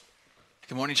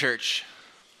Good morning, church.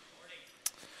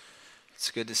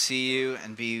 It's good to see you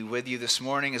and be with you this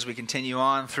morning as we continue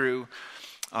on through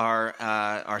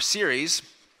our series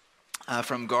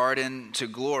from Garden to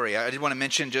Glory. I did want to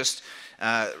mention just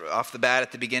off the bat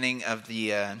at the beginning of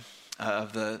the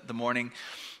morning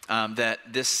that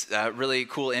this really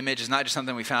cool image is not just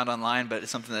something we found online, but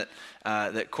it's something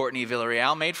that Courtney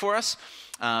Villarreal made for us.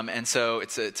 And so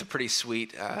it's a pretty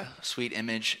sweet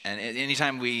image. And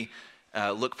anytime we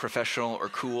look professional or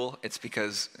cool, it's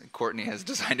because Courtney has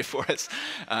designed it for us.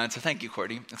 And so thank you,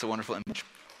 Courtney. It's a wonderful image.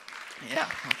 Yeah,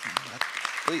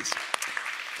 please.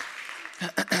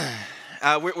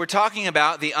 We're talking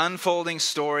about the unfolding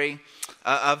story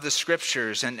of the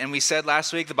Scriptures. And we said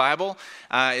last week the Bible,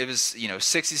 it was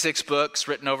 66 books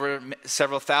written over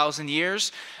several thousand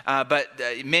years, but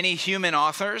many human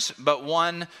authors, but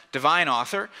one divine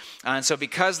author. And so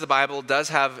because the Bible does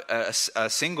have a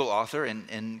single author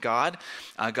in God,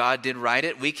 God did write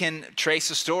it, we can trace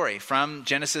a story from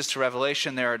Genesis to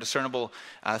Revelation. There are discernible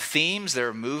themes, there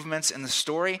are movements in the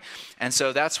story. And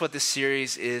so that's what this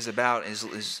series is about,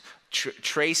 is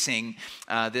tracing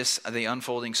the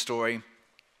unfolding story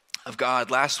of God.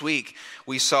 Last week,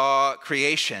 we saw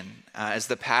creation as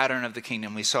the pattern of the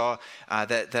kingdom. We saw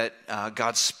that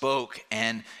God spoke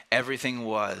and everything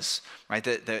was, right?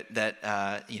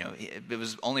 It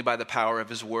was only by the power of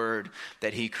His word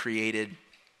that He created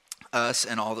us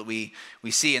and all that we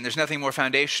see. And there's nothing more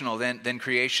foundational than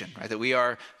creation, right? That we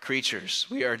are creatures.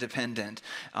 We are dependent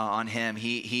on Him.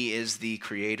 He is the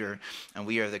creator, and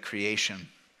we are the creation.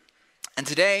 And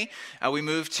today, we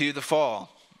move to the fall.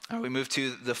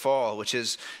 Which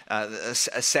is a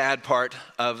sad part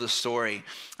of the story,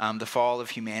 the fall of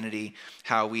humanity,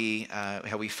 how we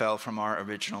fell from our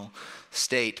original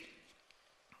state.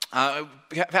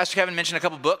 Pastor Kevin mentioned a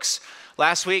couple books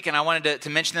last week, and I wanted to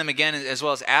mention them again as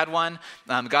well as add one.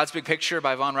 God's Big Picture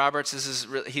by Vaughn Roberts.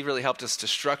 He really helped us to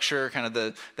structure kind of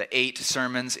the 8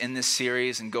 sermons in this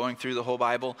series and going through the whole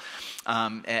Bible.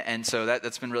 And so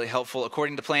that's been really helpful.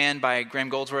 According to Plan by Graham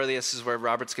Goldsworthy. This is where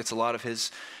Roberts gets a lot of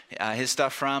his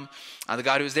stuff from. The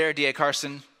God Who Was There, D.A.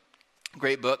 Carson.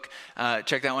 Great book.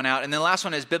 Check that one out. And then the last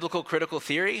one is Biblical Critical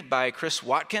Theory by Chris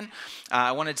Watkin.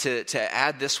 I wanted to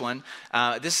add this one.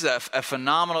 This is a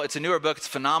phenomenal, it's a newer book, it's a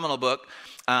phenomenal book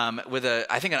with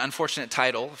I think an unfortunate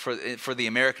title for the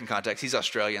American context. He's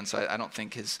Australian, so I don't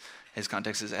think his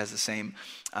context has the same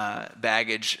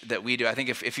baggage that we do. I think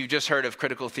if you've just heard of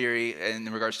critical theory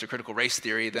in regards to critical race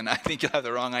theory, then I think you'll have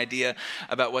the wrong idea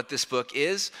about what this book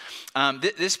is.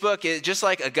 This book is just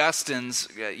like Augustine's,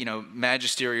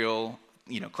 magisterial,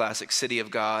 classic City of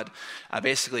God,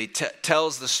 basically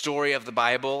tells the story of the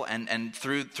Bible and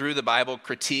through the Bible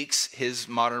critiques his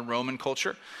modern Roman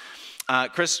culture.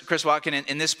 Chris Watkin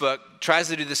in this book tries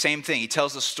to do the same thing. He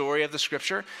tells the story of the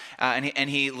Scripture, and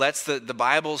he lets the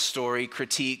Bible's story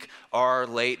critique our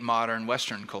late modern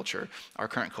Western culture, our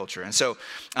current culture. And so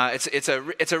it's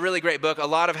a really great book. A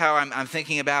lot of how I'm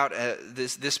thinking about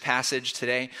this passage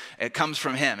today, it comes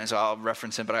from him, and so I'll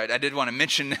reference him. But I did want to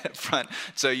mention it up front,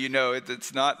 so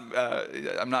it's not.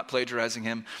 I'm not plagiarizing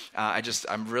him.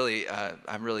 I'm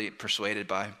really persuaded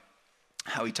by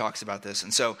how he talks about this.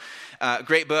 And so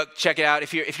great book, check it out.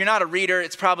 If you're not a reader,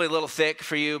 it's probably a little thick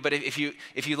for you, but if you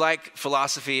like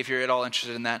philosophy, if you're at all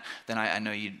interested in that, then I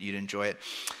know you'd enjoy it.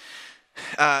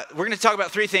 We're going to talk about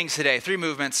 3 things today, 3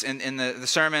 movements in the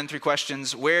sermon, 3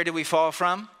 questions. Where did we fall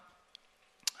from?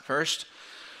 First.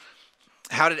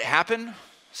 How did it happen?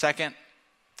 Second.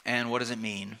 And what does it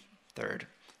mean? Third.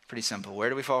 Pretty simple. Where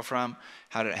did we fall from?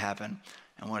 How did it happen?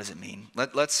 And what does it mean?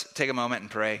 Let's take a moment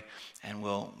and pray, and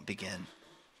we'll begin.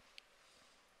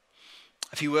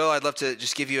 If you will, I'd love to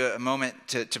just give you a moment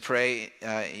to pray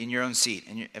in your own seat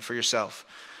and for yourself.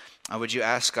 Would you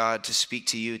ask God to speak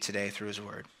to you today through His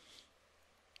Word?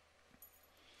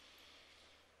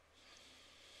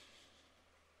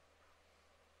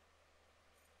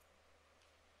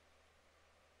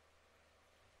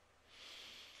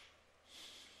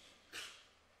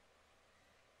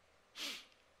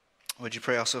 Would you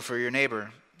pray also for your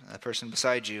neighbor, the person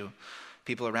beside you,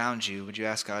 people around you? Would you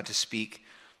ask God to speak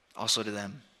also to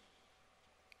them?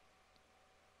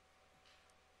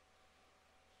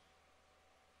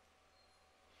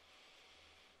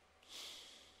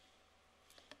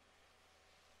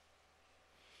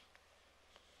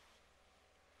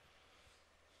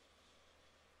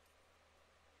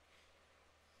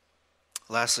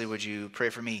 Lastly, would you pray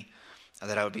for me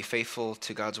that I would be faithful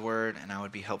to God's word and I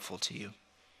would be helpful to you?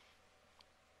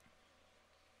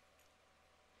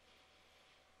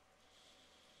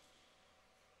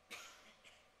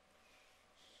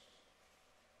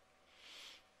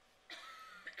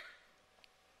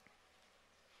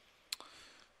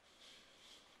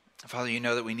 Father, you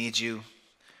know that we need you.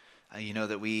 You know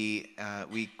that we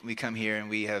come here and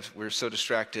we're so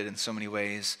distracted in so many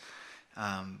ways.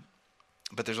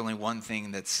 But there's only one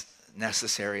thing that's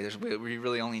necessary. We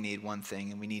really only need one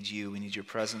thing, and we need you. We need your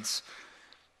presence.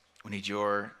 We need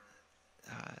your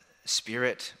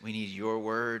spirit. We need your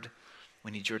word.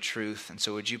 We need your truth. And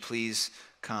so would you please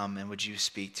come and would you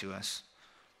speak to us?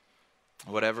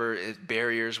 Whatever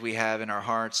barriers we have in our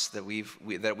hearts that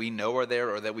we know are there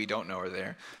or that we don't know are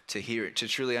there, to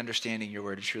truly understanding your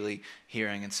word, to truly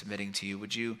hearing and submitting to you,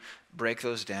 would you break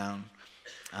those down,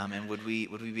 and would we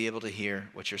be able to hear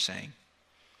what you're saying?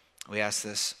 We ask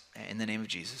this in the name of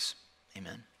Jesus.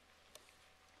 Amen.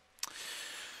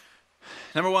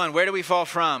 Number one, where do we fall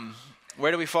from?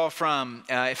 Where do we fall from?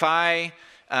 If I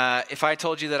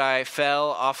told you that I fell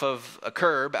off of a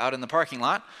curb out in the parking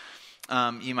lot,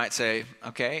 you might say,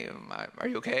 okay, are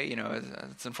you okay? You know,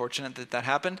 it's unfortunate that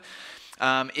happened.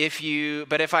 But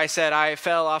if I said I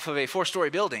fell off of a 4-story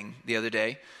building the other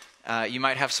day, you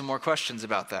might have some more questions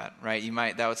about that, right?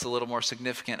 That was a little more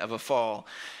significant of a fall.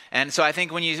 And so I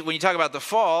think when you talk about the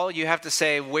fall, you have to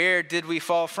say, where did we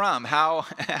fall from? How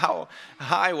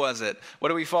high was it? What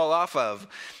did we fall off of?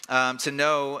 To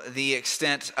know the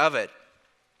extent of it.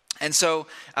 And so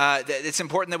it's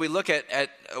important that we look at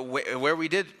where we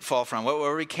did fall from,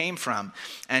 where we came from.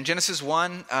 And Genesis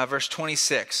 1, verse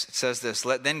 26, it says this,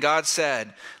 Then God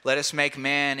said, let us make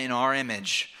man in our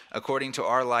image, according to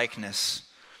our likeness.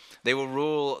 They will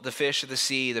rule the fish of the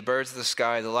sea, the birds of the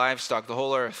sky, the livestock, the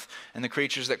whole earth, and the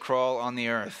creatures that crawl on the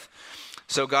earth.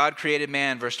 So God created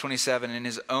man, verse 27, in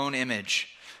his own image.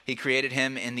 He created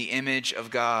him in the image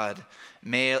of God.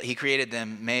 He created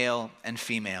them male and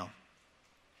female.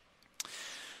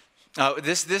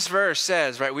 This verse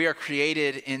says, right, we are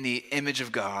created in the image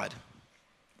of God.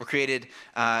 We're created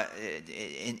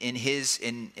in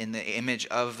the image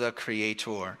of the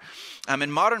Creator.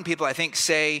 And modern people, I think,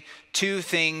 say two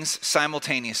things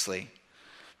simultaneously.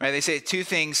 Right? They say two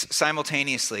things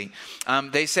simultaneously.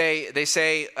 They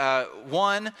say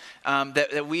one,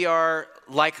 that we are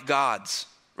like gods,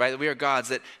 right? That we are gods.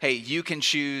 That hey, you can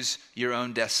choose your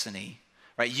own destiny.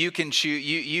 Right, you can choose.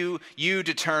 You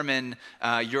determine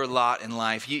your lot in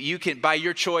life. You can, by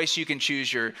your choice, you can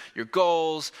choose your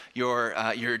goals,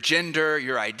 your gender,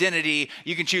 your identity.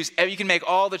 You can choose. You can make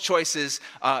all the choices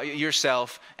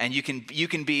yourself, and you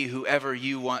can be whoever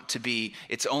you want to be.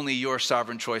 It's only your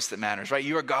sovereign choice that matters. Right,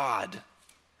 you are God.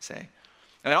 Say,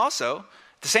 and also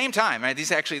at the same time, right?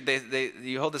 These actually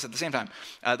you hold this at the same time.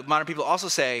 The modern people also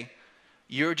say,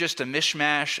 you're just a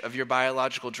mishmash of your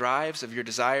biological drives, of your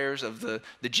desires, of the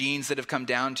genes that have come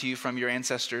down to you from your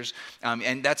ancestors,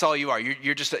 and that's all you are.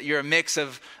 You're a mix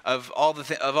of all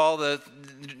the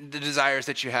desires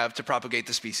that you have to propagate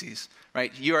the species.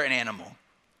 Right? You are an animal.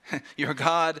 You're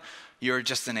God. You're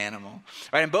just an animal.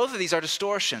 Right? And both of these are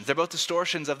distortions. They're both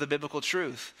distortions of the biblical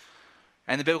truth.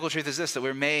 And the biblical truth is this: that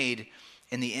we're made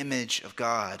in the image of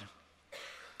God.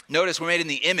 Notice we're made in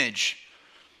the image,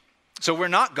 so we're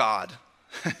not God.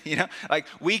 You know, like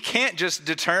we can't just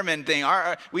determine things.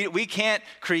 We can't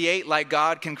create like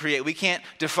God can create. We can't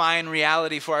define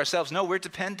reality for ourselves. No, we're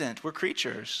dependent. We're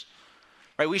creatures.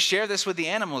 Right? We share this with the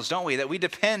animals, don't we? That we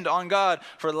depend on God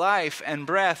for life and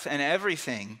breath and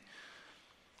everything.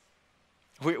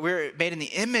 We're made in the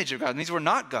image of God. It means we're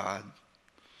not God.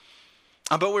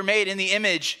 But we're made in the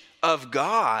image of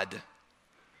God.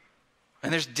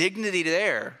 And there's dignity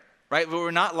there. Right? But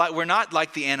we're not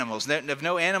like the animals. Of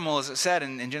no animal, as it said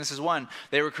in Genesis 1,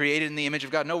 they were created in the image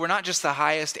of God. No, we're not just the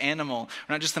highest animal.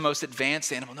 We're not just the most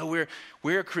advanced animal. No,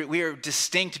 we are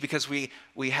distinct because we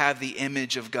have the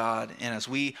image of God in us.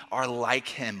 We are like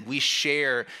Him. We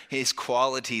share His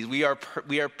qualities. We are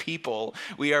people.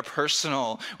 We are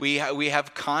personal. We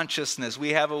have consciousness.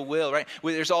 We have a will. Right?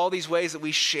 There's all these ways that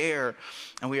we share,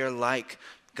 and we are like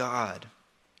God.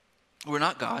 We're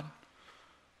not God.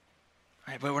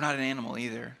 Right, but we're not an animal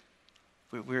either.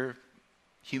 We're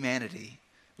humanity.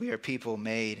 We are people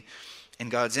made in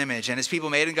God's image. And as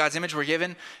people made in God's image, we're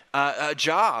given a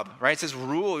job, right? It says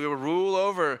rule. You will rule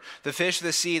over the fish of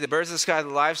the sea, the birds of the sky, the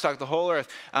livestock, the whole earth.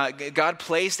 God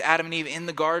placed Adam and Eve in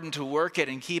the garden to work it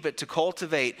and keep it, to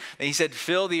cultivate. And He said,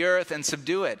 fill the earth and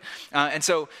subdue it. And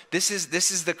so this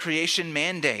is the creation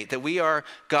mandate, that we are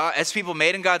God, as people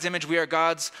made in God's image, we are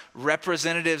God's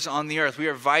representatives on the earth. We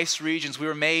are vice regents. We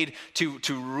were made to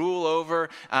rule over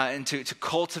and to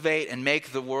cultivate and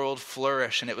make the world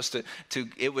flourish. And it was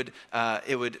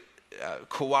it would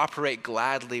cooperate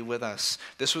gladly with us.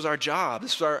 This was our job.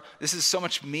 This is so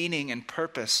much meaning and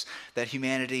purpose that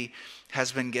humanity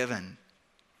has been given.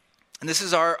 And this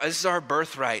is our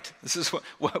birthright. This is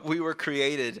what we were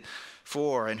created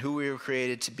for and who we were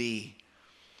created to be.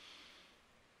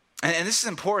 And this is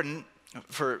important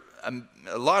for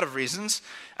a lot of reasons,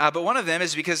 but one of them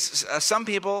is because some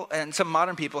people and some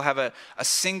modern people have a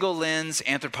single lens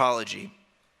anthropology.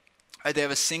 Right? They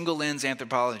have a single lens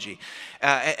anthropology.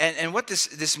 And what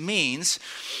this means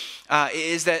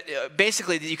is that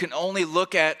basically that you can only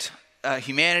look at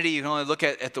humanity, you can only look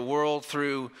at the world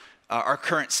through our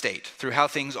current state, through how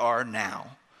things are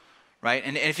now, right?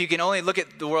 And if you can only look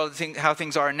at the world, how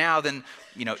things are now, then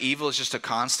evil is just a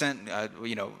constant.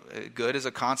 Good is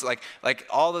a constant. Like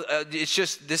all the, it's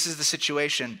just this is the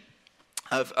situation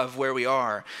of where we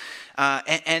are,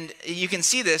 and you can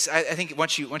see this. I think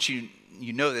once you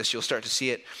know this, you'll start to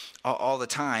see it all the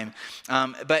time.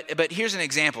 But here's an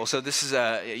example. So this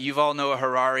is you've all know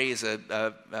Harari is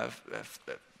a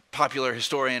popular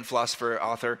historian, philosopher,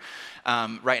 author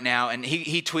right now. And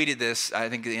he tweeted this, I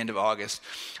think, at the end of August.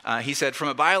 He said, from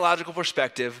a biological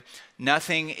perspective,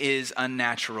 nothing is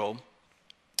unnatural.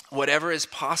 Whatever is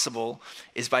possible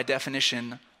is by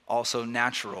definition also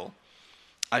natural.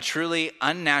 A truly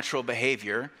unnatural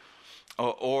behavior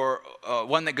or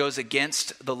one that goes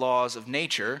against the laws of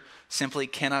nature simply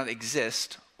cannot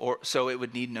exist, or so it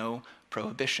would need no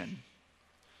prohibition.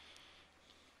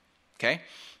 Okay?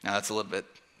 Now that's a little bit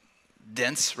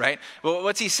dense, right? Well,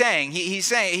 what's he saying? He's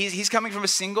saying he's coming from a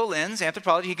single lens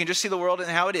anthropology. He can just see the world and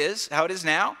how it is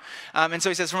now. And so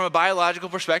he says, from a biological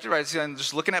perspective, right? So I'm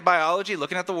just looking at biology,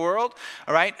 looking at the world.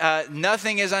 All right,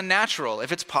 nothing is unnatural.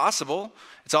 If it's possible,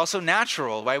 it's also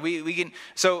natural. Right? We can.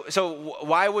 So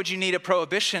why would you need a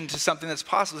prohibition to something that's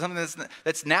possible, something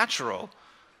that's natural?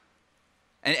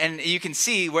 And you can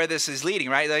see where this is leading,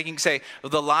 right? Like you can say, well,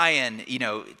 the lion,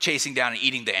 chasing down and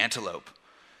eating the antelope.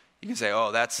 You can say,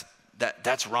 oh, that's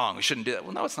wrong. We shouldn't do that.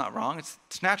 Well, no, it's not wrong.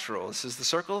 It's natural. This is the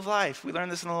circle of life. We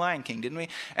learned this in The Lion King, didn't we?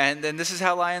 And then this is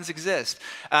how lions exist,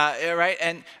 right?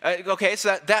 And okay,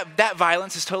 so that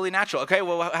violence is totally natural. Okay,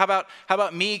 well, how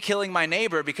about me killing my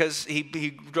neighbor because he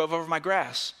drove over my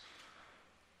grass?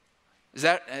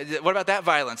 What about that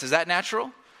violence? Is that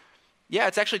natural? Yeah,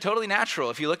 it's actually totally natural.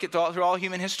 If you look at through all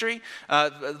human history,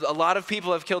 a lot of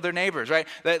people have killed their neighbors, right?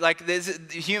 Like this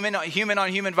human on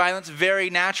human violence, very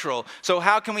natural. So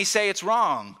how can we say it's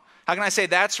wrong? How can I say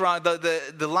that's wrong?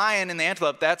 The lion and the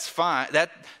antelope, that's fine.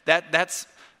 That's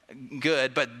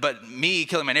good, but me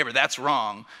killing my neighbor, that's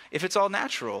wrong. If it's all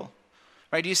natural,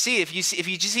 right? Do you see? If you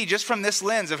see just from this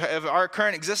lens of our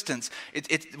current existence,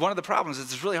 it's one of the problems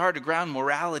is it's really hard to ground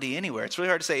morality anywhere. It's really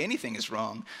hard to say anything is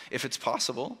wrong if it's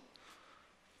possible.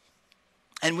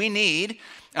 And we need,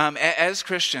 as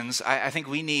Christians, I think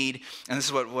we need, and this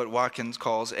is what Watkins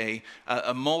calls a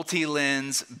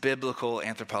multi-lens biblical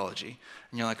anthropology.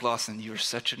 And you're like, Lawson, you're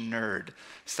such a nerd.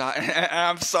 Stop.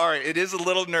 I'm sorry, it is a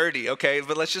little nerdy, okay?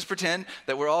 But let's just pretend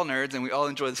that we're all nerds and we all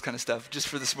enjoy this kind of stuff just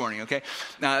for this morning, okay?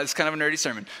 Now, it's kind of a nerdy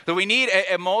sermon. So we need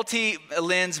a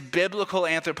multi-lens biblical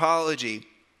anthropology,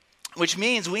 which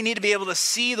means we need to be able to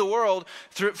see the world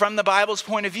from the Bible's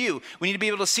point of view. We need to be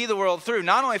able to see the world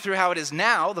not only through how it is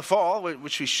now, the fall,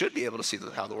 which we should be able to see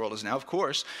how the world is now, of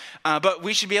course, but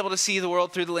we should be able to see the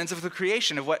world through the lens of the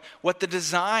creation, of what the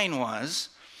design was,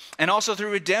 and also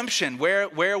through redemption,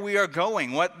 where we are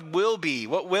going, what will be,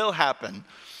 what will happen.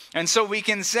 And so we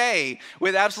can say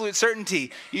with absolute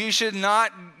certainty, you should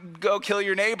not go kill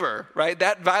your neighbor, right?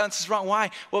 That violence is wrong.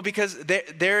 Why? Well, because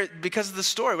because of the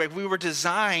story. Right? We were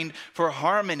designed for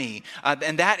harmony,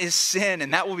 and that is sin,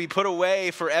 and that will be put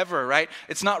away forever, right?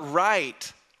 It's not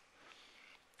right.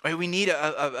 Right? We need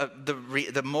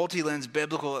the multi-lens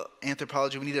biblical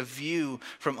anthropology. We need a view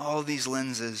from all these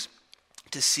lenses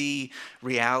to see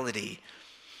reality.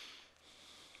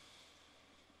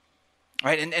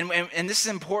 Right, and this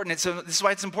is important. This is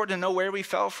why it's important to know where we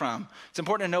fell from. It's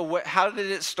important to know how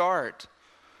did it start.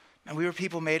 And we were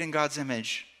people made in God's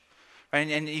image, right?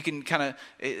 And you can kind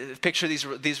of picture these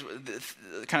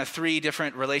kind of three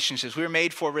different relationships. We were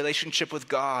made for a relationship with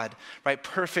God, right?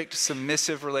 Perfect,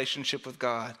 submissive relationship with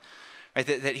God. Right,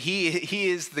 that he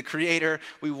is the creator.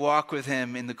 We walk with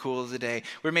him in the cool of the day.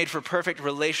 We're made for perfect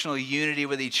relational unity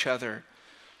with each other.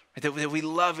 Right? That we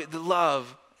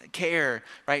love, care,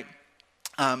 right?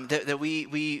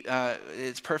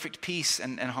 It's perfect peace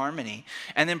and harmony,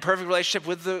 and then perfect relationship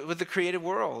with the created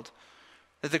world.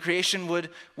 That the creation would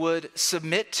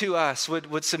submit to us,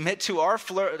 would submit to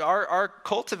our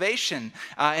cultivation,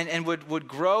 and would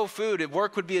grow food.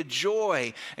 Work would be a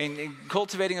joy in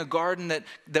cultivating a garden that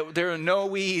there are no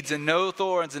weeds and no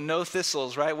thorns and no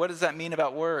thistles. Right? What does that mean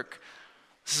about work?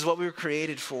 This is what we were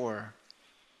created for.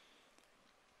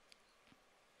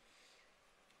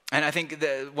 And I think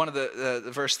one of the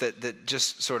verse that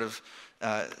just sort of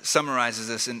summarizes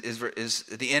this is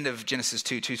at the end of Genesis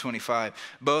 2:25.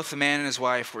 Both the man and his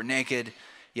wife were naked,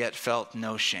 yet felt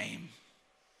no shame.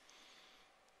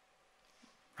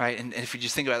 Right? And if you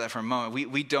just think about that for a moment,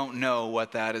 we don't know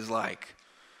what that is like.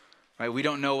 Right? We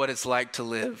don't know what it's like to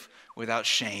live without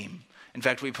shame. In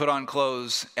fact, we put on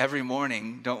clothes every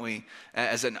morning, don't we,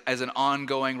 as an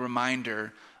ongoing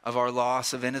reminder of our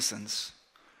loss of innocence.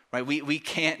 Right? We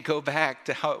can't go back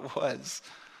to how it was.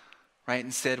 Right?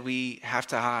 Instead, we have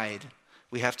to hide.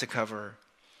 We have to cover.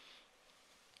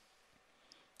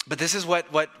 But this is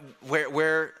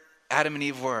where Adam and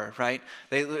Eve were, right?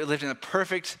 They lived in a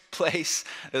perfect place.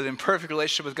 They lived in perfect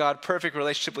relationship with God, perfect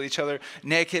relationship with each other,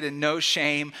 naked and no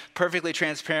shame, perfectly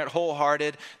transparent,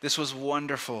 wholehearted. This was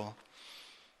wonderful.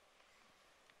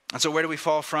 And so where do we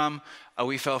fall from?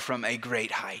 We fell from a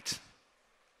great height.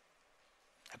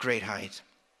 A great height.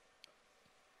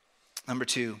 Number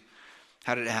 2,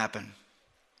 how did it happen?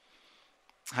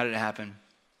 How did it happen?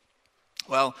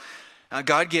 Well,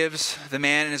 God gives the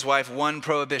man and his wife one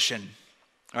prohibition.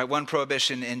 All right, one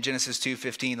prohibition in Genesis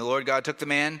 2:15. The Lord God took the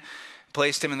man,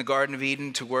 placed him in the Garden of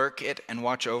Eden to work it and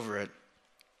watch over it.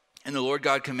 And the Lord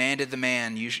God commanded the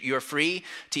man, you are free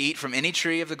to eat from any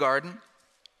tree of the garden,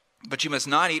 but you must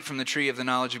not eat from the tree of the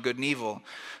knowledge of good and evil,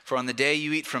 for on the day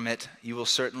you eat from it, you will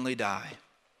certainly die.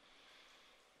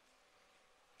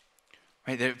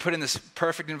 Right, they're put in this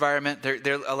perfect environment.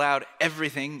 They're allowed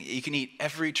everything. You can eat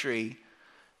every tree,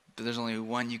 but there's only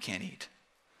one you can't eat.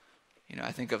 You know,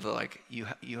 I think of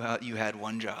you had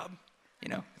one job. You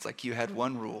know, it's like you had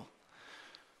one rule.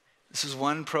 This is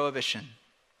one prohibition,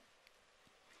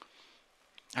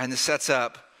 and this sets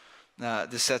up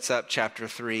chapter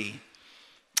 3.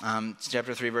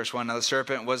 Chapter 3, verse 1. Now the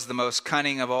serpent was the most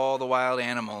cunning of all the wild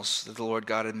animals that the Lord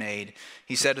God had made.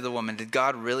 He said to the woman, "Did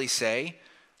God really say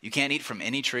you can't eat from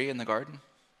any tree in the garden?"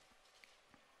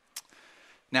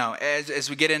 Now, as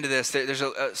we get into this, there's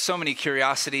so many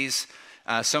curiosities.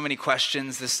 So many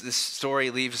questions. This story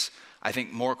leaves, I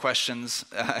think, more questions,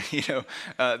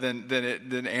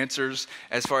 than answers.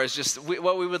 As far as just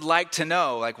what we would like to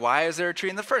know, like why is there a tree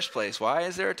in the first place? Why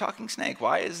is there a talking snake?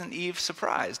 Why isn't Eve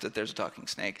surprised that there's a talking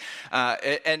snake?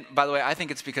 And by the way, I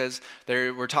think it's because they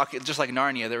were talking, just like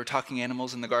Narnia, there were talking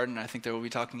animals in the garden. I think there will be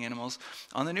talking animals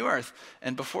on the new earth.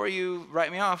 And before you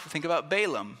write me off, think about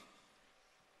Balaam.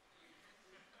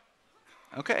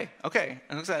 Okay.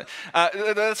 That's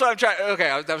what I'm trying. Okay,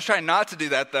 I was trying not to do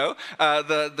that though.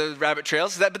 The rabbit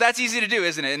trails, but that's easy to do,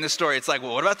 isn't it? In this story, it's like,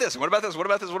 well, what about this? What about this? What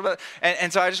about this? What about?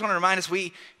 And so I just want to remind us,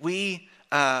 we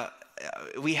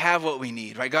have what we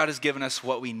need, right? God has given us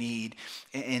what we need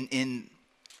in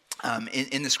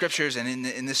the scriptures and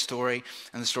in this story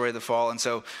and the story of the fall. And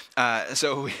so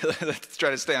let's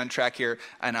try to stay on track here.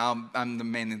 And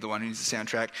I'm mainly the one who needs to stay on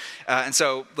track. And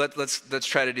so let's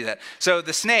try to do that. So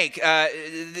the snake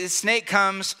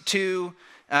comes to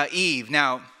Eve.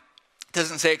 Now, it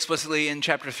doesn't say explicitly in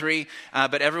chapter 3,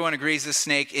 but everyone agrees this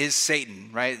snake is Satan,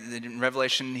 right? In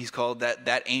Revelation, he's called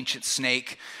that ancient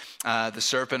snake. The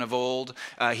serpent of old.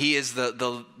 He is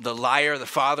the liar, the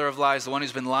father of lies, the one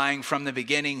who's been lying from the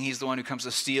beginning. He's the one who comes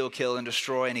to steal, kill, and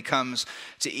destroy. And he comes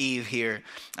to Eve here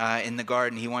in the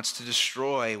garden. He wants to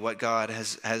destroy what God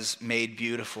has made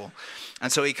beautiful.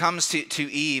 And so he comes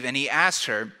to Eve and he asks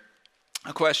her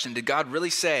a question. Did God really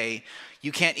say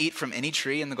you can't eat from any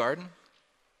tree in the garden?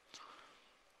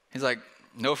 He's like,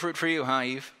 no fruit for you, huh,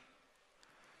 Eve?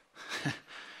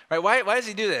 Right? Why does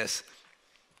he do this?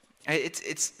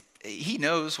 He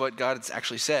knows what God has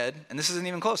actually said, and this isn't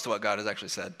even close to what God has actually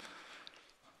said.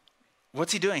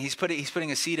 What's he doing? He's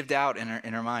putting a seed of doubt in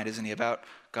her mind, isn't he, about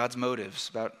God's motives,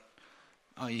 about,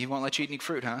 oh, he won't let you eat any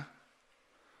fruit, huh?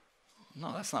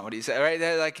 No, that's not what he said, right?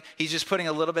 Like, he's just putting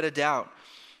a little bit of doubt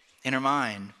in her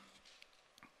mind.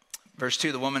 Verse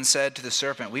 2, the woman said to the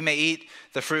serpent, we may eat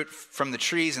the fruit from the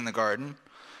trees in the garden,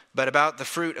 but about the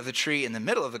fruit of the tree in the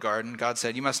middle of the garden, God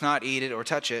said, you must not eat it or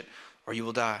touch it, or you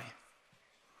will die.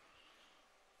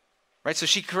 Right, so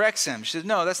she corrects him. She says,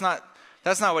 no, that's not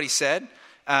what he said.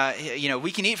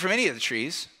 We can eat from any of the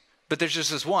trees, but there's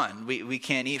just this one we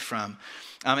can't eat from.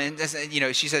 And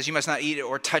she says, you must not eat it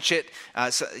or touch it.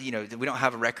 We don't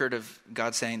have a record of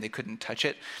God saying they couldn't touch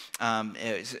it.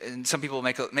 And some people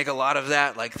make a lot of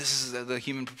that, like this is the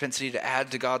human propensity to add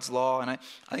to God's law. And I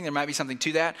think there might be something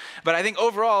to that. But I think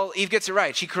overall, Eve gets it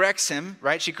right. She corrects him,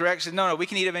 right? She corrects him, no, we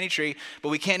can eat of any tree, but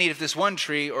we can't eat of this one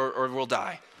tree or we'll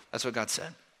die. That's what God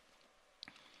said.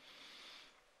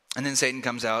 And then Satan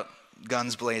comes out,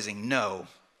 guns blazing. No,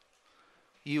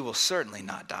 you will certainly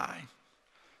not die,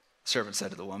 the serpent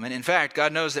said to the woman. In fact,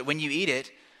 God knows that when you eat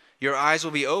it, Your eyes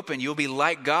will be open. You'll be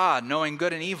like God, knowing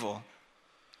good and evil.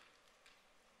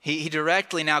 He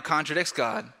directly now contradicts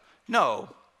God. No,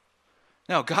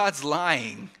 God's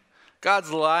lying.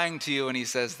 God's lying to you when he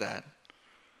says that.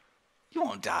 You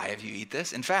won't die if you eat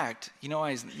this. In fact, you know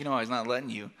why he's not letting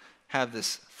you have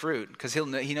this fruit? Because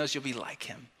he knows you'll be like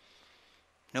him,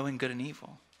 knowing good and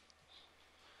evil.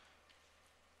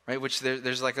 Right? Which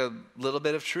there's like a little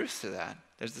bit of truth to that.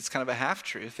 It's kind of a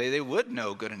half-truth. They would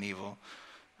know good and evil.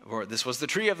 Or this was the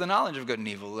tree of the knowledge of good and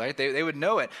evil, right? They would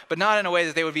know it, but not in a way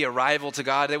that they would be a rival to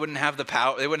God. They wouldn't have the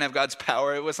power. They wouldn't have God's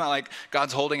power. It was not like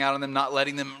God's holding out on them, not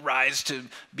letting them rise to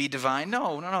be divine.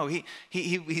 No.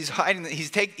 He's hiding.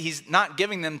 He's not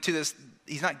giving them to this.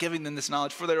 He's not giving them this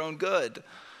knowledge for their own good.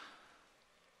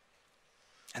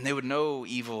 And they would know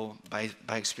evil by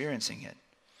experiencing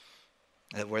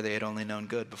it, where they had only known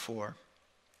good before.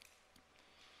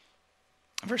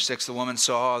 Verse 6, the woman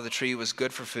saw the tree was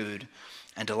good for food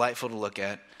and delightful to look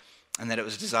at, and that it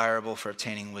was desirable for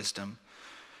obtaining wisdom.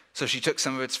 So she took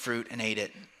some of its fruit and ate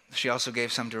it. She also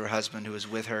gave some to her husband who was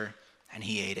with her, and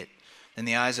he ate it. Then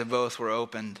the eyes of both were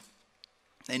opened.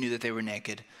 They knew that they were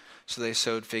naked, so they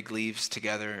sewed fig leaves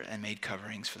together and made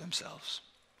coverings for themselves.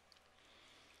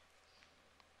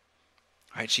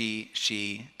 All right,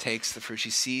 she takes the fruit. She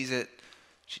sees it.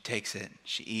 She takes it.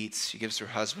 She eats. She gives to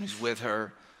her husband who's with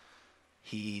her.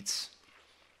 He eats.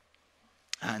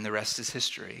 And the rest is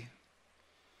history.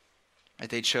 Right?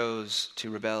 They chose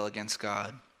to rebel against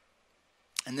God.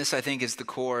 And this, I think, is the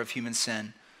core of human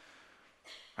sin.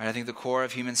 Right? I think the core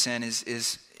of human sin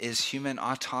is human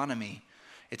autonomy.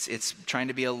 It's trying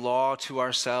to be a law to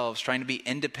ourselves, trying to be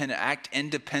independent, act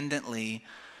independently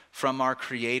from our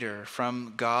Creator,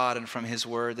 from God, and from His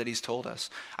Word that He's told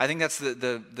us. I think that's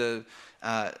the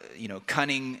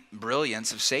cunning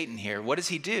brilliance of Satan here. What does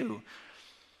he do?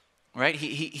 Right?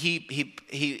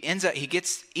 He ends up, he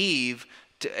gets Eve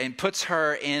and puts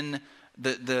her in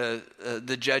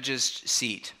the judge's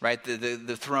seat, right?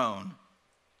 The throne.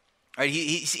 Right?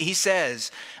 He says,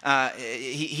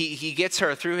 he gets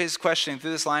her through his questioning,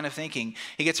 through this line of thinking,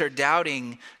 he gets her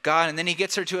doubting God, and then he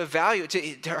gets her to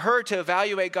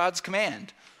evaluate God's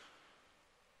command.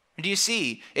 Do you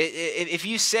see? If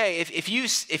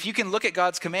you can look at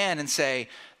God's command and say,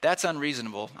 that's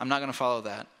unreasonable, I'm not going to follow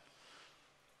that.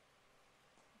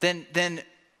 Then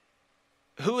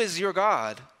who is your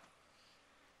God?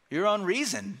 Your own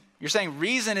reason. You're saying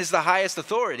reason is the highest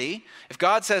authority. If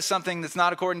God says something that's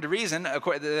not according to reason,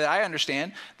 that I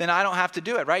understand, then I don't have to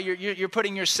do it, right? You're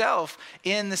putting yourself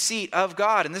in the seat of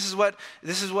God. And this is what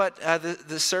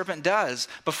the serpent does.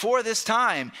 Before this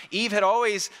time, Eve had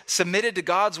always submitted to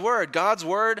God's word. God's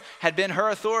word had been her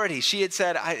authority. She had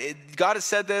said, God has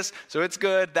said this, so it's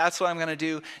good. That's what I'm going to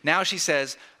do. Now she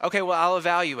says, okay, well, I'll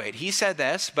evaluate. He said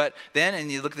this, but then,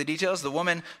 and you look at the details, the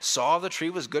woman saw the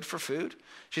tree was good for food.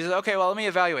 She says, okay, well, let me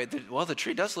evaluate. Well, the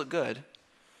tree does look good.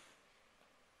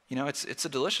 You know, it's a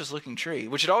delicious looking tree,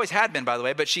 which it always had been, by the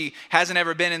way, but she hasn't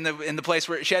ever been in the place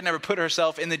where she had never put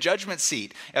herself in the judgment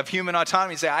seat of human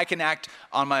autonomy, say, I can act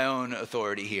on my own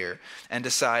authority here and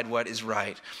decide what is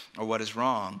right or what is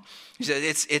wrong. She said,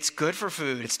 it's good for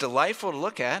food. It's delightful to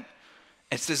look at.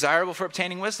 It's desirable for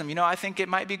obtaining wisdom. You know, I think it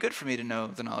might be good for me to know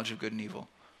the knowledge of good and evil.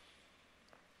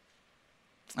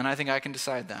 And I think I can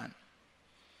decide that.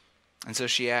 And so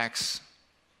she acts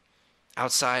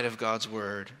outside of God's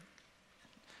word.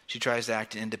 She tries to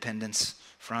act in independence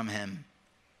from him.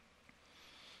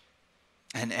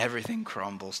 And everything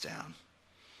crumbles down.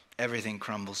 Everything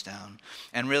crumbles down.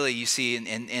 And really, you see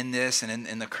in this and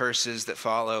in the curses that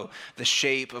follow, the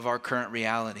shape of our current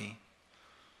reality.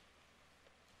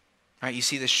 Right? You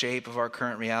see the shape of our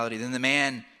current reality. Then the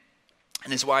man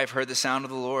and his wife heard the sound of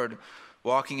the Lord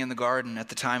walking in the garden at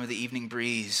the time of the evening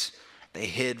breeze. They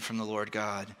hid from the Lord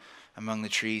God among the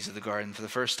trees of the garden. For the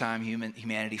first time,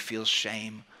 humanity feels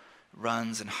shame,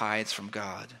 runs and hides from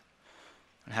God.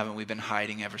 And haven't we been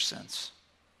hiding ever since?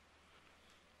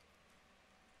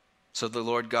 So the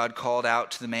Lord God called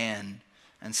out to the man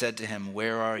and said to him,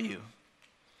 where are you?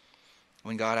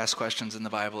 When God asks questions in the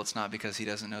Bible, it's not because he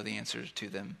doesn't know the answers to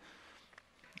them.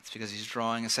 It's because he's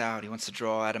drawing us out. He wants to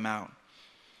draw Adam out.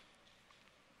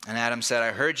 And Adam said,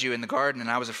 I heard you in the garden, and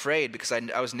I was afraid because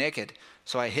I was naked,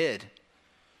 so I hid.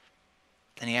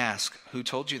 Then he asked, who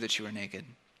told you that you were naked?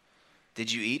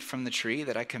 Did you eat from the tree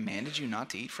that I commanded you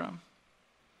not to eat from?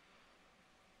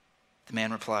 The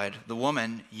man replied, the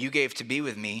woman you gave to be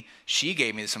with me, she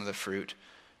gave me some of the fruit,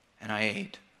 and I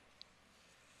ate.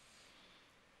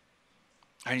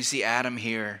 And you see Adam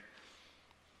here,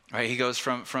 right? He goes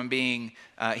from being,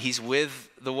 he's with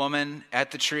the woman at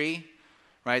the tree,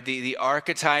 right? The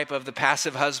archetype of the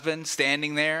passive husband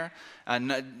standing there,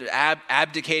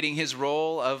 abdicating his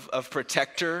role of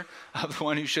protector, of the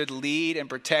one who should lead and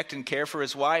protect and care for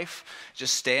his wife,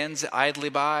 just stands idly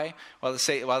by while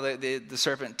the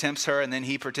serpent tempts her, and then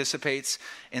he participates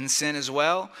in sin as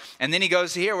well. And then he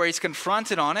goes to here where he's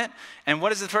confronted on it, and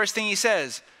what is the first thing he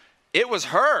says? It was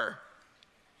her,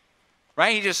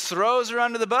 right? He just throws her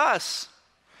under the bus.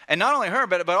 And not only her,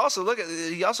 but also,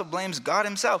 he also blames God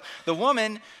himself. The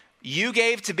woman you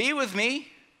gave to be with me.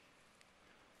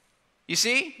 You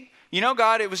see?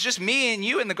 God, it was just me and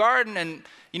you in the garden. And,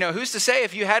 who's to say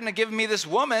if you hadn't given me this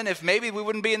woman, if maybe we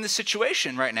wouldn't be in this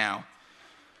situation right now.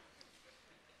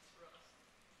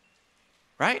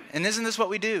 Right? And isn't this what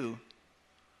we do?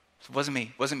 It wasn't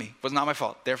me. It was not my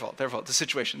fault. Their fault. The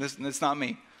situation. It's not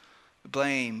me. We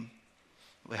blame.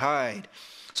 We hide.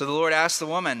 So the Lord asked the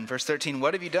woman, verse 13,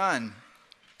 what have you done?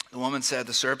 The woman said,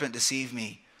 the serpent deceived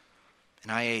me,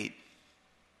 and I ate.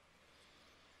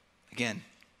 Again,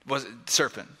 was it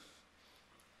serpent?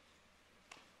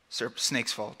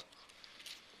 Snake's fault.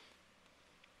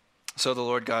 So the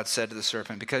Lord God said to the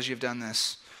serpent, because you've done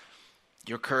this,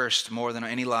 you're cursed more than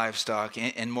any livestock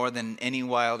and more than any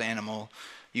wild animal.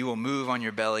 You will move on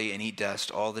your belly and eat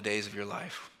dust all the days of your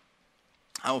life.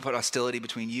 I will put hostility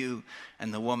between you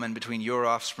and the woman, between your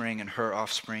offspring and her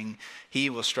offspring. He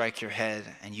will strike your head,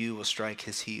 and you will strike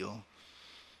his heel.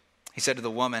 He said to the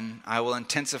woman, I will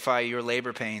intensify your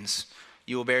labor pains.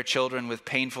 You will bear children with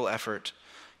painful effort.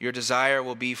 Your desire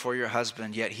will be for your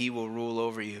husband, yet he will rule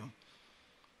over you.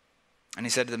 And he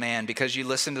said to the man, because you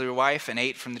listened to your wife and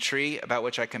ate from the tree about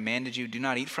which I commanded you, do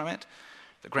not eat from it.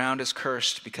 The ground is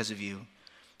cursed because of you.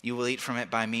 You will eat from it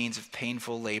by means of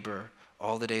painful labor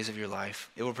all the days of your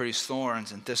life. It will produce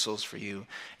thorns and thistles for you.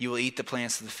 You will eat the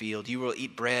plants of the field. You will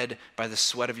eat bread by the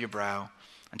sweat of your brow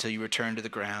until you return to the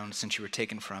ground, since you were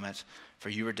taken from it. For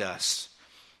you are dust,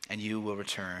 and you will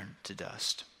return to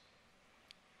dust.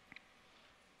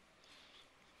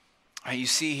 All right, you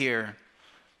see here,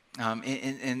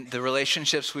 in the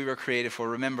relationships we were created for.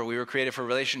 Remember, we were created for a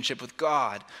relationship with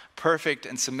God, perfect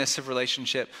and submissive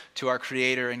relationship to our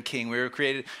Creator and King. We were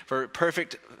created for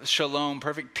perfect shalom,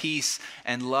 perfect peace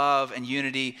and love and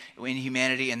unity in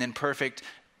humanity, and then perfect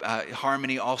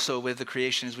harmony also with the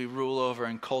creation as we rule over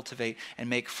and cultivate and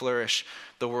make flourish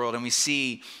the world. And we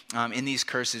see in these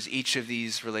curses each of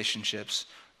these relationships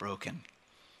broken.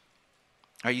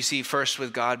 You see first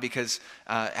with God, because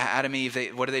Adam and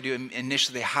Eve, what do?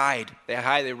 Initially, they hide.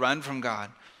 They run from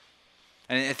God.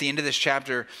 And at the end of this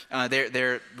chapter,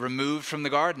 they're removed from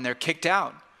the garden. They're kicked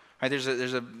out. Right? There's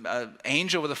an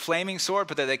angel with a flaming sword,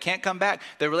 but they can't come back.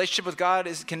 Their relationship with God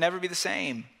can never be the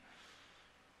same.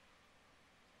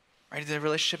 Right? Their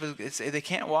relationship, they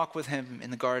can't walk with him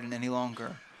in the garden any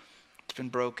longer. It's been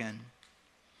broken.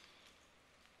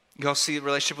 You also see the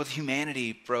relationship with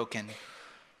humanity broken.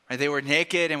 Right? They were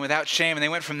naked and without shame, and they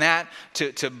went from that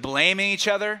to blaming each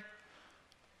other,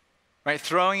 right?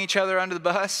 Throwing each other under the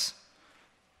bus,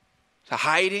 to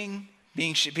hiding,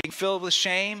 being filled with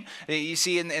shame. You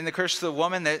see in the curse of the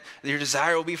woman that your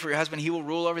desire will be for your husband. He will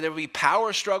rule over. There will be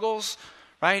power struggles,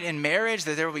 right? In marriage,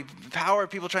 that there will be power,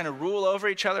 people trying to rule over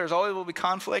each other. There's always will be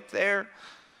conflict there.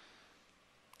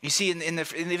 You see in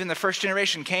even the first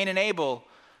generation, Cain and Abel,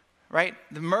 right?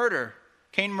 The murder.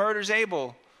 Cain murders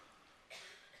Abel.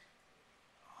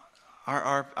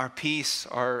 Our peace,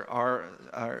 our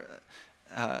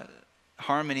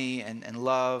harmony and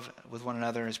love with one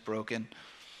another is broken.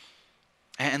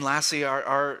 And lastly,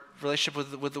 our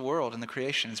relationship with the world and the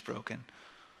creation is broken.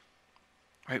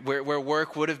 Right? Where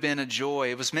work would have been a joy,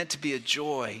 it was meant to be a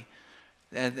joy.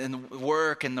 And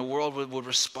work and the world would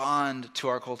respond to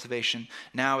our cultivation.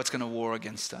 Now it's going to war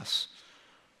against us.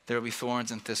 There will be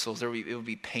thorns and thistles. It will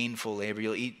be painful labor.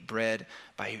 You'll eat bread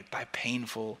by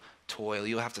painful toil.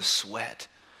 You'll have to sweat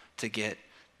to get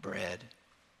bread.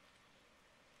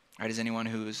 Right? As anyone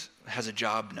who has a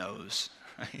job knows,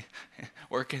 right?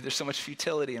 Work. There's so much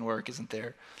futility in work, isn't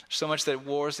there? There's so much that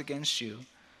wars against you.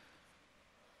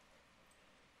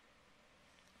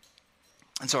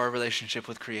 And so our relationship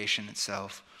with creation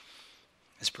itself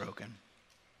is broken.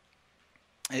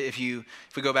 If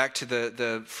we go back to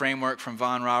the framework from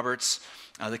Von Roberts,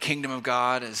 the kingdom of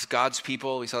God is God's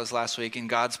people. We saw this last week, in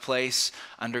God's place,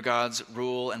 under God's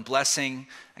rule and blessing.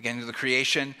 Again, the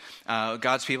creation,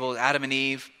 God's people, Adam and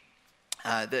Eve.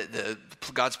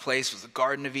 God's place was the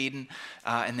Garden of Eden,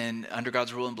 and then under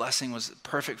God's rule and blessing was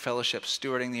perfect fellowship,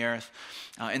 stewarding the earth.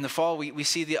 In the fall, we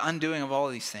see the undoing of all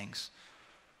of these things.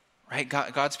 Right?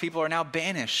 God's people are now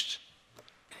banished,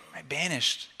 right?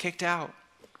 Banished, kicked out.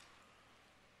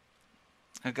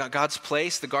 God's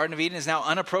place, the Garden of Eden, is now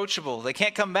unapproachable. They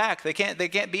can't come back. They can't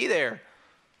be there.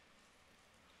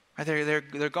 Right?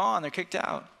 They're gone. They're kicked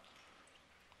out.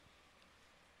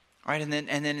 Right? And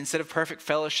then instead of perfect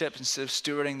fellowship, instead of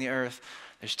stewarding the earth,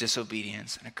 there's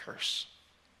disobedience and a curse.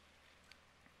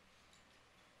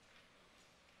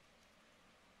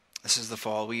 This is the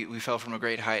fall. We fell from a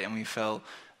great height and we fell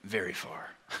very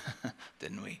far,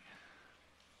 didn't we?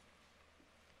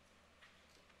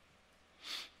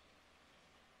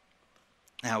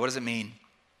 Now, what does it mean?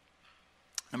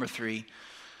 Number 3,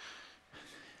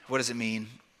 what does it mean?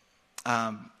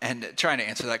 And trying to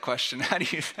answer that question, how do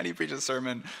you preach a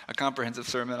sermon, a comprehensive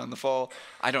sermon on the fall?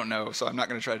 I don't know, so I'm not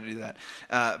going to try to do that.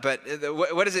 But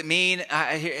what does it mean?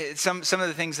 Some of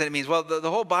the things that it means. Well,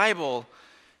 the whole Bible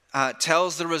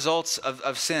tells the results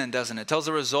of sin, doesn't it? Tells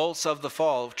the results of the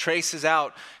fall, traces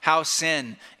out how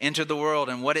sin entered the world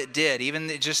and what it did. Even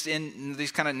just in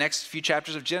these kind of next few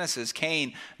chapters of Genesis,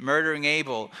 Cain murdering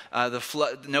Abel, the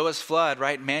flood, Noah's flood,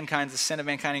 right? The sin of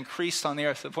mankind increased on the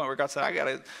earth to the point where God said,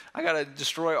 I gotta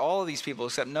destroy all of these people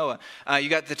except Noah. You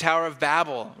got the Tower of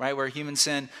Babel, right? Where human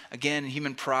sin, again,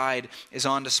 human pride is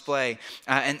on display.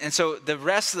 And so the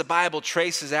rest of the Bible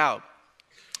traces out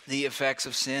the effects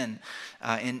of sin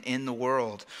in the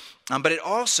world. But it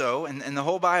also, and the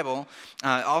whole Bible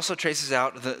also traces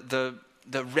out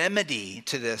the remedy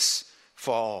to this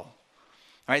fall.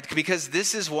 Right? Because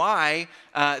this is why,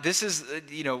 this is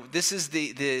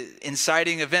the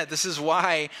inciting event. This is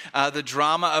why the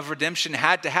drama of redemption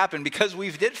had to happen, because we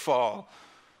did fall.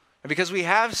 Because we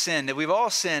have sinned, and we've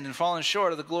all sinned and fallen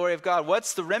short of the glory of God.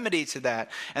 What's the remedy to that?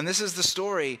 And this is the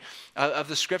story of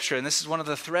the Scripture, and this is one of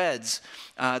the threads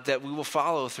that we will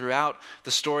follow throughout the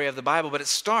story of the Bible. But it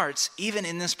starts even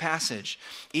in this passage,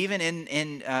 even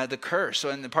in the curse.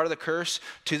 So in the part of the curse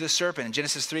to the serpent, in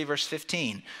Genesis 3, verse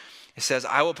 15, it says,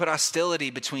 I will put hostility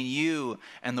between you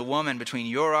and the woman, between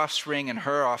your offspring and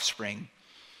her offspring.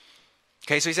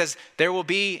 Okay, so he says,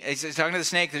 he's talking to the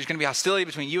snake, there's going to be hostility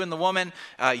between you and the woman,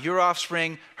 your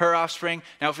offspring, her offspring.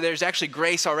 Now, there's actually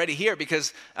grace already here,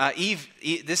 because Eve,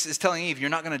 this is telling Eve, you're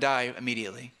not going to die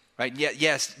immediately, right?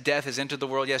 Yes, death has entered the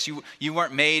world. Yes, you were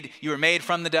made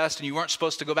from the dust, and you weren't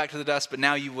supposed to go back to the dust, but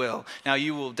now you will. Now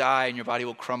you will die, and your body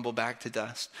will crumble back to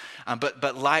dust.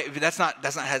 But life, that's not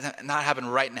happen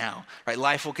right now, right?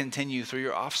 Life will continue through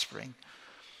your offspring.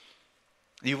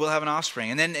 You will have an offspring.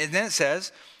 And then it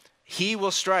says, he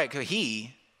will strike,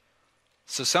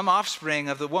 so some offspring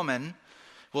of the woman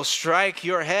will strike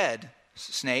your head,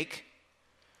 snake,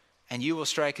 and you will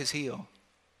strike his heel.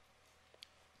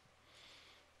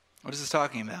 What is this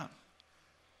talking about?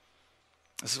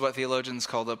 This is what theologians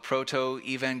call the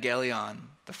proto-evangelion,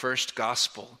 the first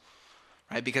gospel,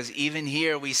 right? Because even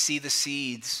here we see the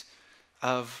seeds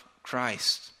of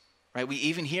Christ. Right,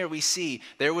 we see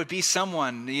there would be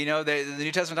someone, the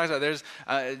New Testament talks about, there's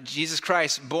Jesus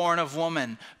Christ, born of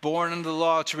woman, born under the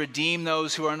law to redeem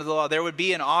those who are under the law. There would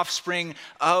be an offspring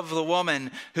of the woman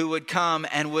who would come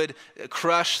and would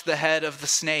crush the head of the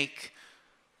snake.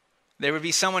 There would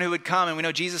be someone who would come, and we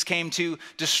know Jesus came to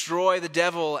destroy the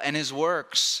devil and his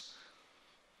works.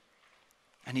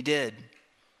 And he did.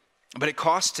 But it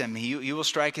cost him. He will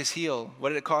strike his heel. What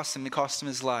did it cost him? It cost him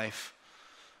his life.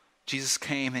 Jesus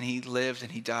came and he lived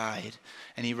and he died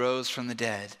and he rose from the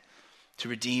dead to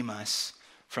redeem us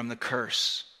from the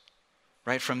curse,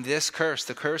 right? From this curse,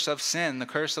 the curse of sin, the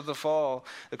curse of the fall,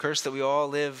 the curse that we all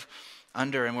live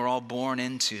under and we're all born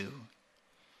into.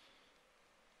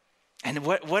 And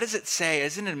what does it say?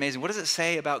 Isn't it amazing? What does it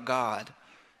say about God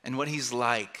and what he's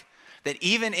like? That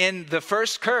even in the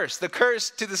first curse, the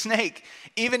curse to the snake,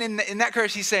 even in that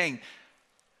curse, he's saying,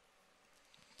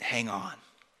 hang on.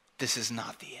 This is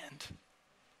not the end.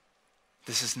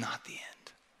 This is not the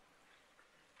end.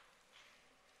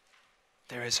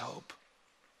 There is hope,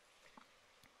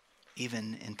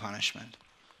 even in punishment.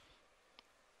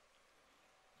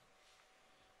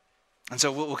 And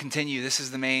so we'll continue. This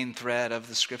is the main thread of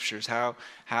the Scriptures,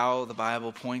 how the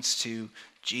Bible points to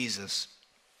Jesus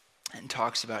and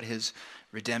talks about his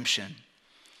redemption.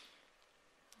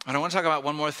 And I want to talk about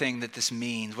one more thing that this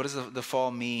means. What does the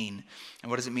fall mean? And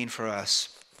what does it mean for us?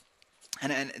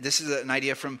 And this is an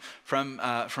idea from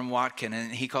Watkin,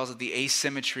 and he calls it the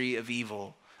asymmetry of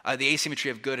evil, the asymmetry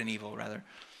of good and evil, rather.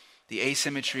 The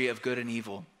asymmetry of good and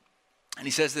evil. And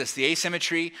he says this, the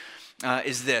asymmetry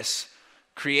is this: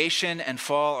 creation and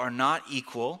fall are not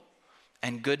equal,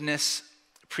 and goodness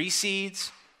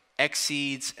precedes,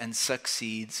 exceeds, and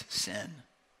succeeds sin.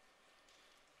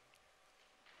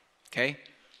 Okay?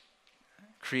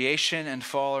 Creation and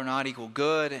fall are not equal.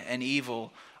 Good and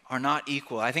evil are not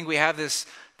equal. I think we have this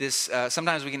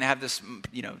sometimes we can have this,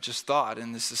 just thought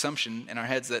and this assumption in our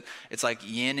heads that it's like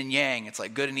yin and yang. It's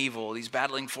like good and evil, these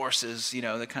battling forces,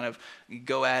 that kind of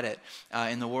go at it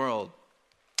in the world.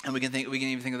 And we can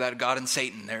even think of that God and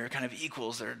Satan. They're kind of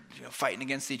equals. They're fighting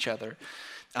against each other.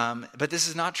 But this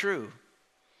is not true,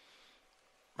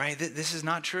 right? This is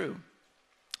not true.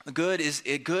 Good is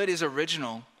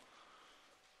original,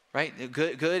 right?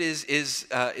 Good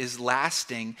is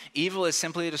lasting. Evil is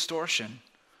simply a distortion,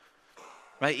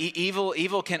 right?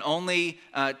 Evil can only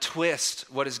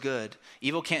twist what is good.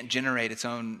 Evil can't generate its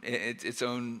own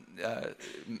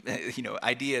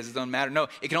ideas, its own matter. No,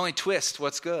 it can only twist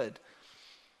what's good.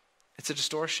 It's a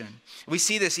distortion. We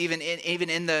see this even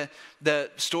in the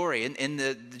story in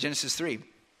the Genesis 3.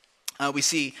 We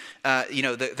see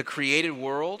the created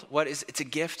world. It's a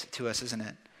gift to us, isn't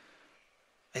it?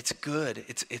 It's good.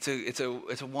 It's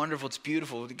a wonderful. It's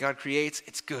beautiful. God creates.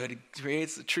 It's good. He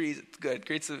creates the trees. It's good.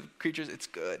 Creates the creatures. It's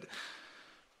good.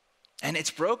 And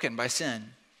it's broken by sin.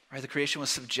 Right? The creation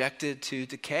was subjected to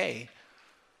decay.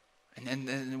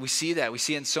 And we see that. We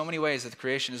see in so many ways that the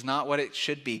creation is not what it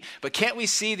should be. But can't we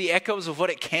see the echoes of what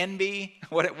it can be,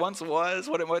 what it once was,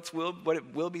 what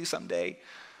it will be someday?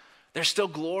 There's still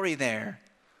glory there.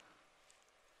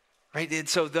 Right? And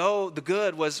so though the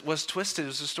good was twisted, it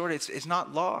was distorted, it's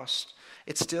not lost.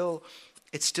 It's still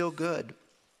good.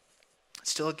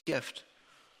 It's still a gift.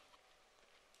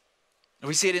 And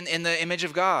we see it in the image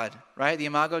of God, right? The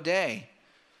Imago Dei.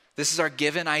 This is our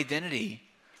given identity.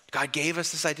 God gave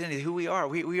us this identity, who we are.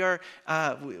 We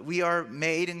are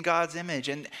made in God's image.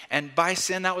 And by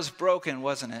sin, that was broken,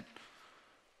 wasn't it?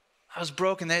 That was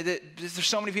broken. There's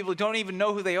so many people who don't even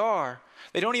know who they are.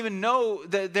 They don't even know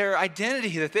their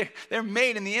identity, that they're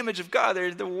made in the image of God.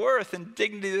 They're the worth and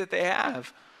dignity that they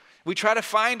have. We try to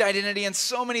find identity in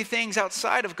so many things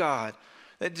outside of God.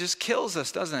 That just kills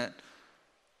us, doesn't it?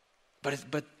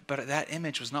 But that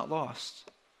image was not lost.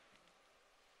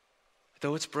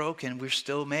 Though it's broken, we're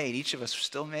still made. Each of us are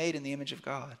still made in the image of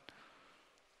God.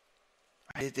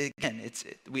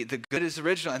 The good is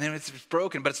original, and then it's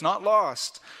broken, but it's not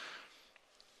lost.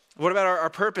 What about our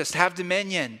purpose? To have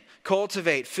dominion,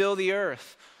 cultivate, fill the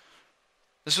earth.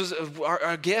 This was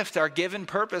our gift, our given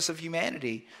purpose of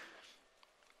humanity.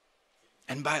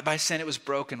 And by sin, it was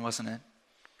broken, wasn't it?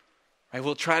 Right,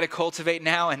 we'll try to cultivate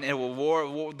now, and the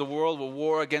world will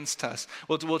war against us.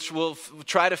 We'll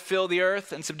try to fill the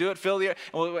earth and subdue it, fill the earth,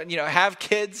 and we'll have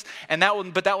kids, and that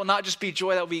will not just be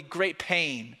joy, that will be great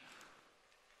pain.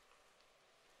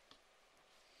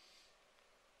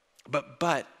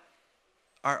 But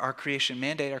our creation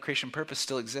mandate, our creation purpose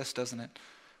still exists, doesn't it?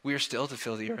 We are still to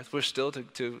fill the earth. We're still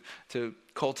to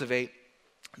cultivate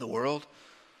the world.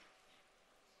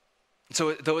 And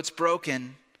so though it's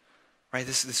broken, right,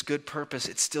 this good purpose,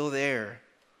 it's still there.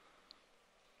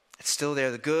 It's still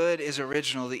there. The good is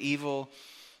original. The evil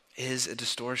is a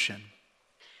distortion.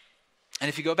 And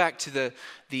if you go back to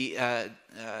the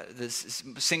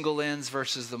single lens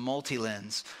versus the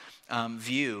multi-lens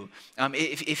view,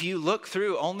 if you look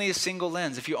through only a single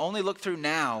lens, if you only look through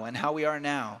now and how we are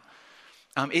now,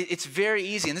 it's very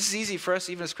easy, and this is easy for us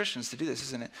even as Christians to do this,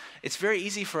 isn't it? It's very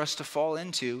easy for us to fall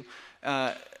into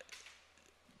the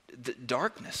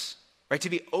darkness. Right, to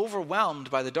be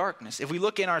overwhelmed by the darkness. If we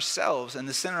look in ourselves and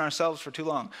the sin in ourselves for too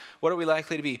long, what are we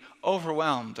likely to be?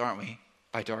 Overwhelmed, aren't we,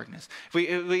 by darkness?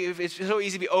 If it's so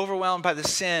easy to be overwhelmed by the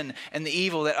sin and the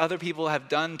evil that other people have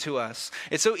done to us.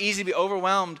 It's so easy to be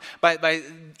overwhelmed by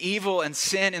evil and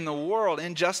sin in the world,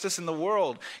 injustice in the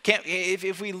world.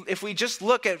 If we just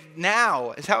look at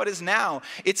now, as how it is now,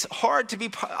 it's hard to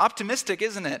be optimistic,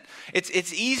 isn't it?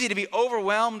 It's easy to be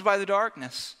overwhelmed by the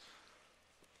darkness.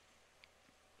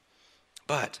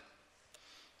 But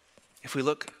if we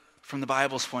look from the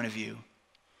Bible's point of view,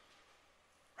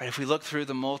 right, if we look through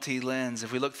the multi-lens,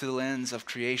 if we look through the lens of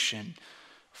creation,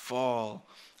 fall,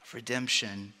 of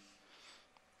redemption,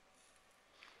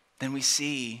 then we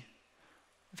see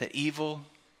that evil,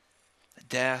 that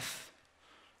death,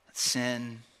 that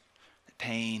sin, that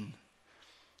pain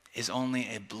is only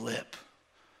a blip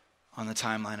on the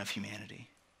timeline of humanity.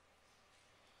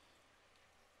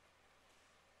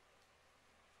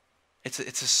 It's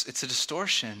a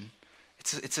distortion.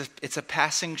 It's a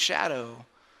passing shadow.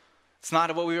 It's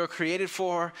not what we were created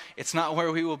for. It's not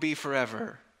where we will be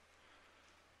forever.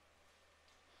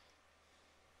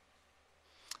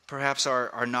 Perhaps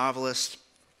our novelists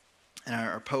and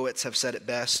our poets have said it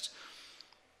best.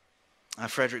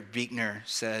 Frederick Buechner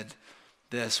said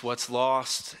this: "What's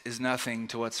lost is nothing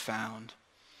to what's found,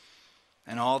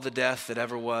 and all the death that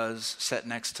ever was set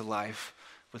next to life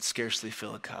would scarcely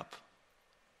fill a cup."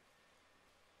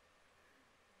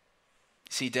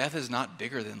 See, death is not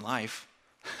bigger than life.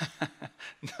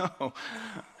 No,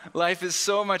 life is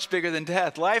so much bigger than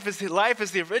death. Life is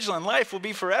the original, and life will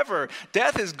be forever.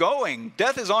 Death is going.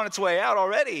 Death is on its way out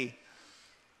already.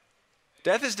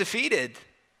 Death is defeated.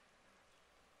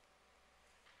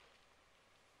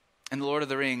 In The Lord of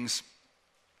the Rings,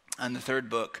 in the third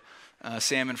book,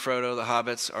 Sam and Frodo, the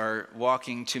hobbits, are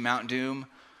walking to Mount Doom.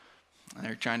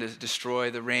 They're trying to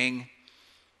destroy the ring.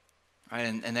 Right?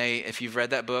 And they, if you've read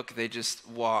that book, they just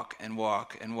walk and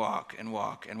walk and walk and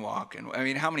walk and walk. And I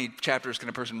mean, how many chapters can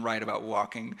a person write about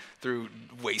walking through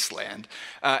wasteland?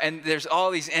 And there's all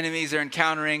these enemies they're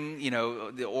encountering,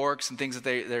 the orcs and things that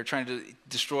they're trying to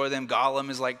destroy them. Gollum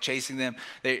is like chasing them.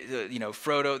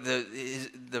 Frodo,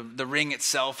 the ring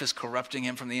itself is corrupting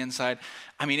him from the inside.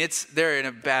 I mean, they're in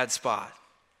a bad spot.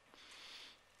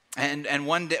 And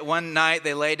one night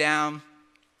they lay down.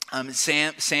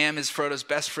 Sam is Frodo's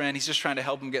best friend. He's just trying to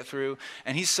help him get through,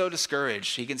 and he's so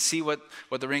discouraged. He can see what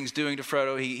the ring's doing to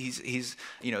Frodo. He's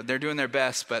they're doing their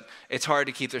best, but it's hard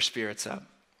to keep their spirits up.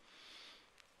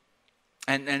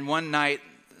 And one night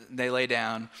they lay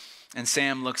down, and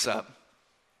Sam looks up,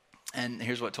 and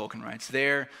here's what Tolkien writes: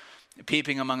 "There,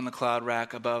 peeping among the cloud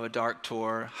rack above a dark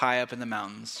tor, high up in the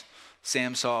mountains,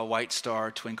 Sam saw a white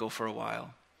star twinkle for a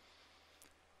while.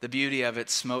 The beauty of it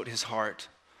smote his heart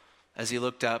as he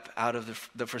looked up out of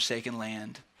the forsaken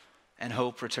land, and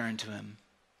hope returned to him.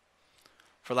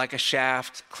 For like a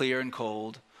shaft, clear and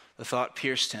cold, the thought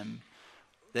pierced him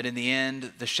that in the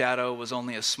end the shadow was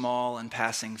only a small and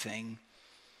passing thing.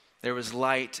 There was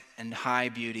light and high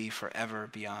beauty forever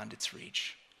beyond its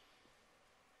reach."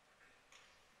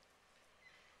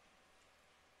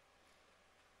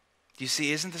 Do you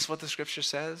see, isn't this what the scripture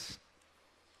says?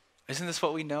 Isn't this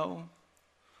what we know?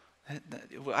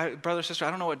 Brother, sister,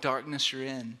 I don't know what darkness you're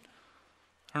in.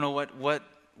 I don't know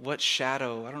what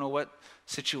shadow. I don't know what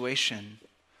situation. I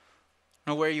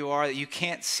don't know where you are that you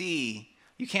can't see.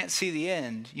 You can't see the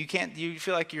end. You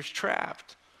feel like you're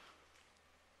trapped.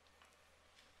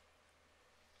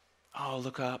 Oh,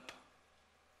 look up.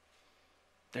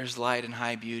 There's light and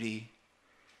high beauty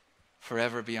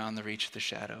forever beyond the reach of the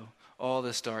shadow. All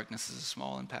this darkness is a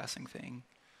small and passing thing.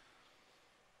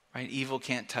 Right? Evil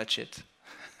can't touch it.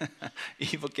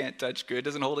 Evil can't touch good. It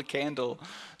doesn't hold a candle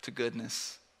to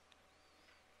goodness.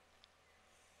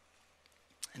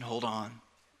 And hold on.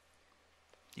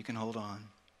 You can hold on.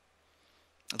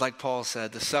 Like Paul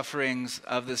said, the sufferings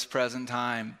of this present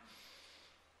time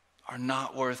are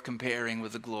not worth comparing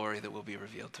with the glory that will be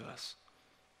revealed to us.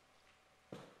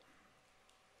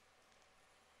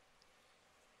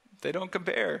 They don't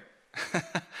compare.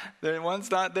 They're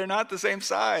not the same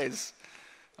size.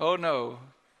 Oh no.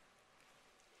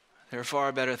 There are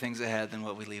far better things ahead than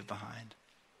what we leave behind.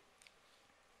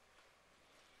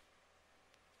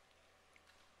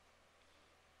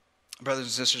 Brothers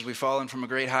and sisters, we've fallen from a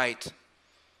great height,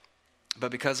 but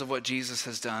because of what Jesus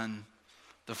has done,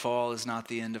 the fall is not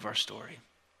the end of our story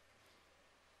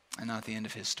and not the end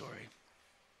of his story.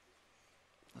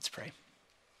 Let's pray.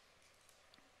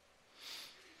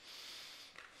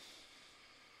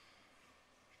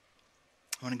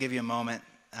 I want to give you a moment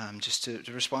just to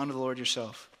respond to the Lord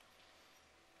yourself.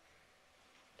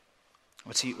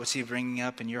 What's he bringing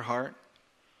up in your heart?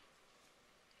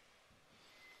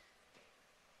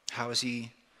 How does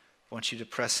he want you to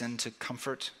press into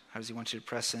comfort? How does he want you to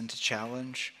press into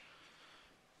challenge?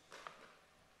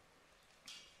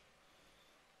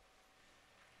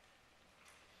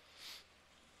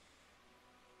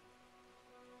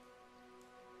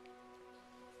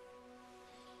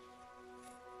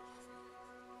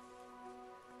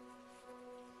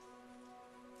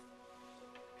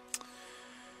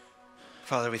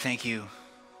 Father, we thank you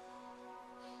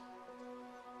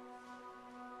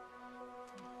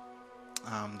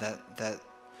that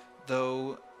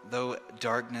though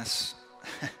darkness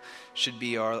should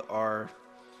be our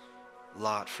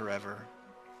lot forever,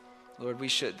 Lord,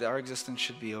 our existence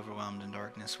should be overwhelmed in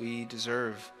darkness. We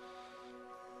deserve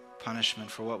punishment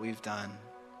for what we've done.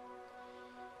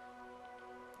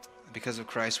 Because of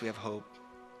Christ, we have hope.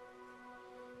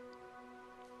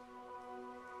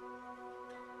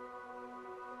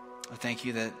 I thank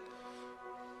you that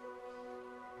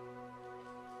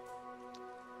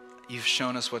you've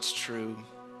shown us what's true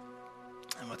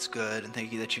and what's good, and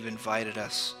thank you that you've invited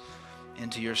us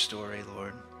into your story,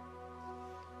 Lord.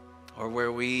 Or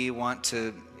where we want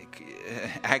to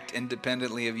act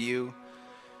independently of you,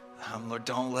 Lord,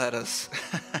 don't let us.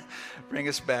 Bring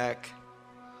us back.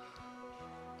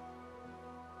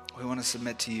 We want to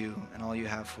submit to you and all you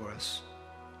have for us.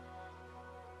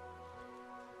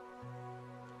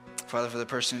 Father, for the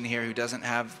person in here who doesn't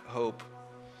have hope,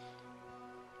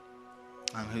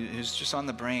 who's just on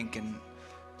the brink and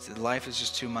So life is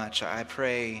just too much. I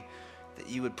pray that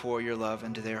you would pour your love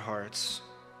into their hearts.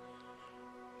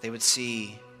 They would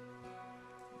see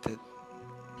that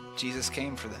Jesus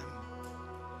came for them,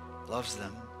 loves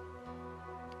them.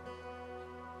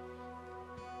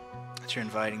 That you're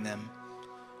inviting them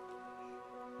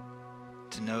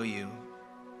to know you.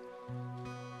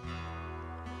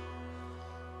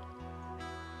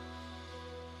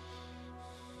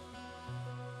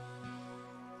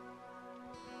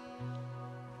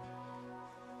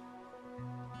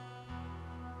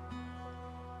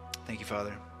 Thank you,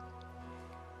 Father.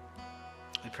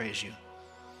 We praise you.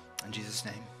 In Jesus'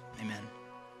 name, amen.